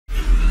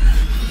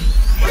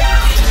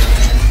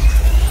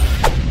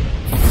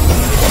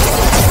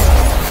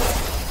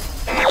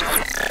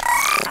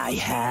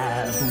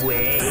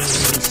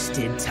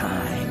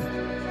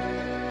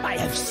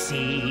have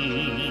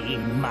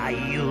seen my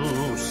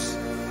use.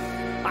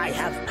 I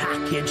have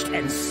packaged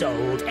and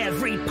sold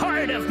every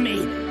part of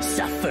me,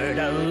 suffered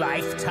a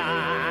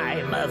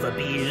lifetime of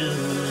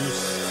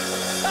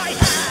abuse. I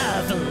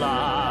have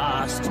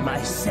lost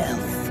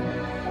myself.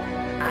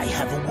 I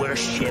have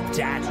worshipped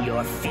at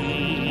your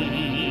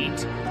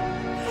feet.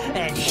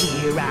 And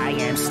here I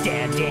am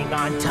standing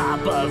on top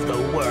of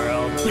the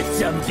world with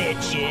some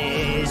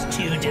bitches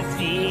to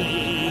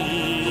defeat.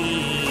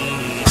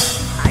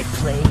 I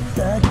played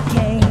the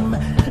game,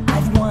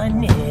 I've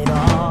won it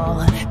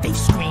all. They've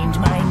screamed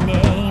my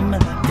name,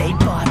 they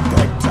bought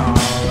the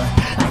doll.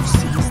 I've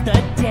seized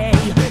the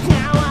day,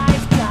 now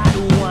I've got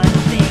one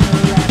thing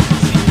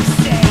left to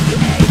say.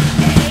 Hey,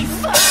 hey,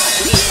 fuck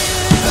you!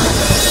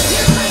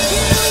 You're my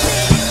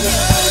human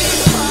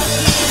notice, fuck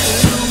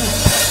you!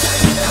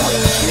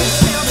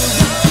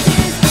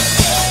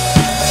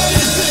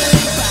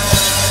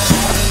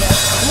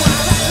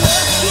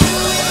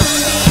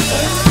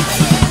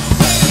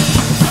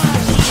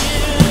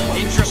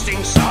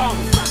 Interesting song.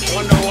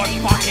 Wonder what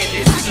pocket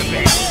this is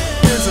about.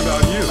 It's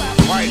about you.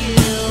 Right.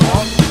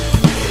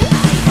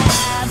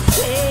 I've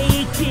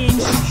taken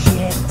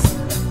shit,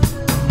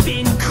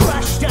 been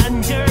crushed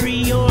under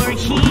your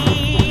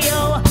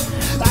heel.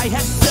 I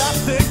have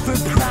suffered for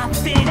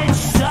profit and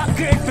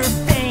suckered for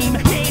fame,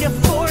 made a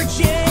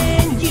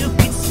fortune you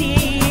could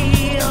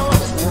steal.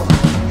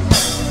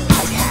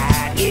 I've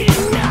had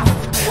enough,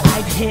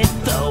 I've hit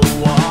the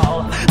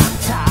wall. I'm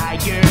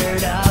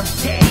tired of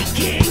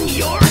taking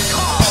your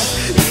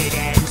calls. It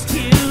ends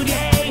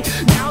today,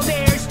 now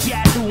there's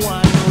just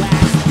one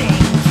last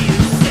thing to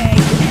say.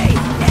 Hey,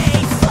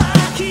 hey,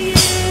 fuck you!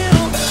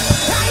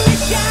 I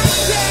wish I'd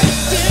said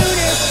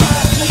sooner,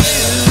 fuck you!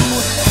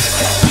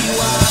 Cut you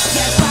off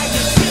just like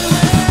a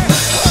tumor.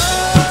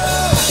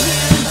 Oh,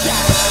 you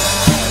die.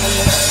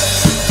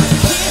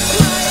 Kiss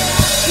my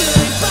ass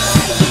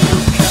goodbye, you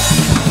cunt.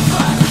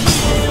 Fuck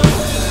you!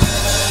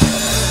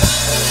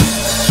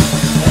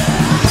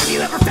 Have you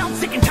ever felt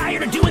sick and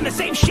tired of doing the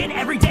same shit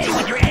every day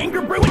with your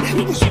anger brewing,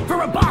 eating shit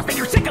for a boss that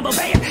you're sick of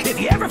obeying? If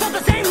you ever felt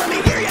the same, let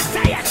me hear you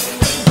say it.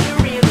 Did you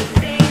really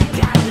think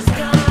I was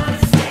gonna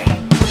stay?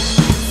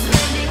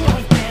 Spending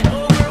one bed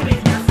over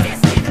with your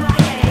fisted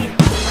lying.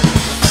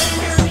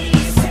 Under me,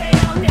 say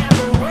I'll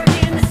never work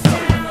in this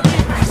town.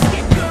 If I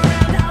stick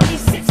around, I'll be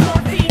 6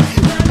 more feet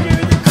under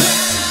the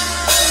ground.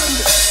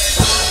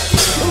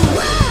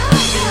 Wow,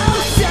 you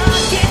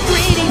suck it,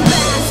 greedy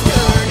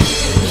bastard.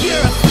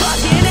 You're a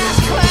fucking ass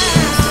clown.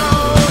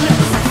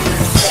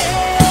 Say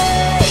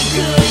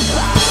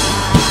goodbye.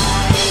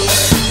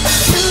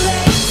 Too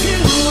late to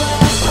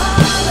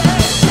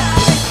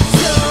apologize.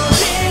 So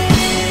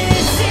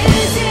this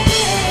is it.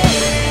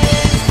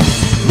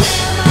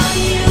 Grandma,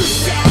 you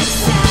sad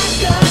sack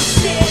of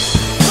shit.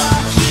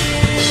 Fuck you.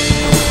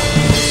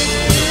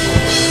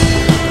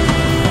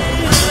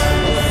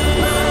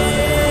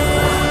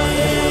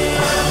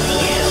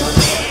 You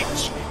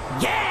bitch.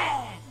 Yeah.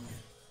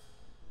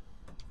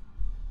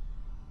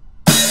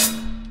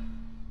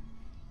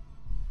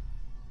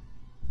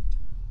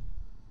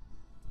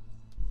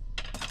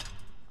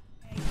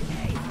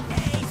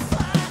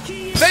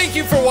 Thank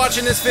you for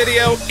watching this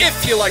video.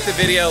 If you like the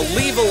video,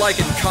 leave a like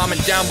and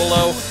comment down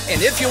below.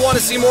 And if you want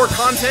to see more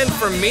content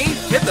from me,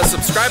 hit the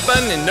subscribe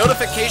button and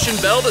notification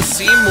bell to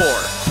see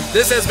more.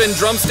 This has been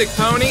Drumstick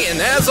Pony,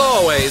 and as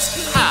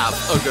always, have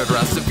a good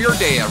rest of your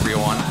day,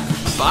 everyone.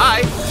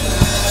 Bye!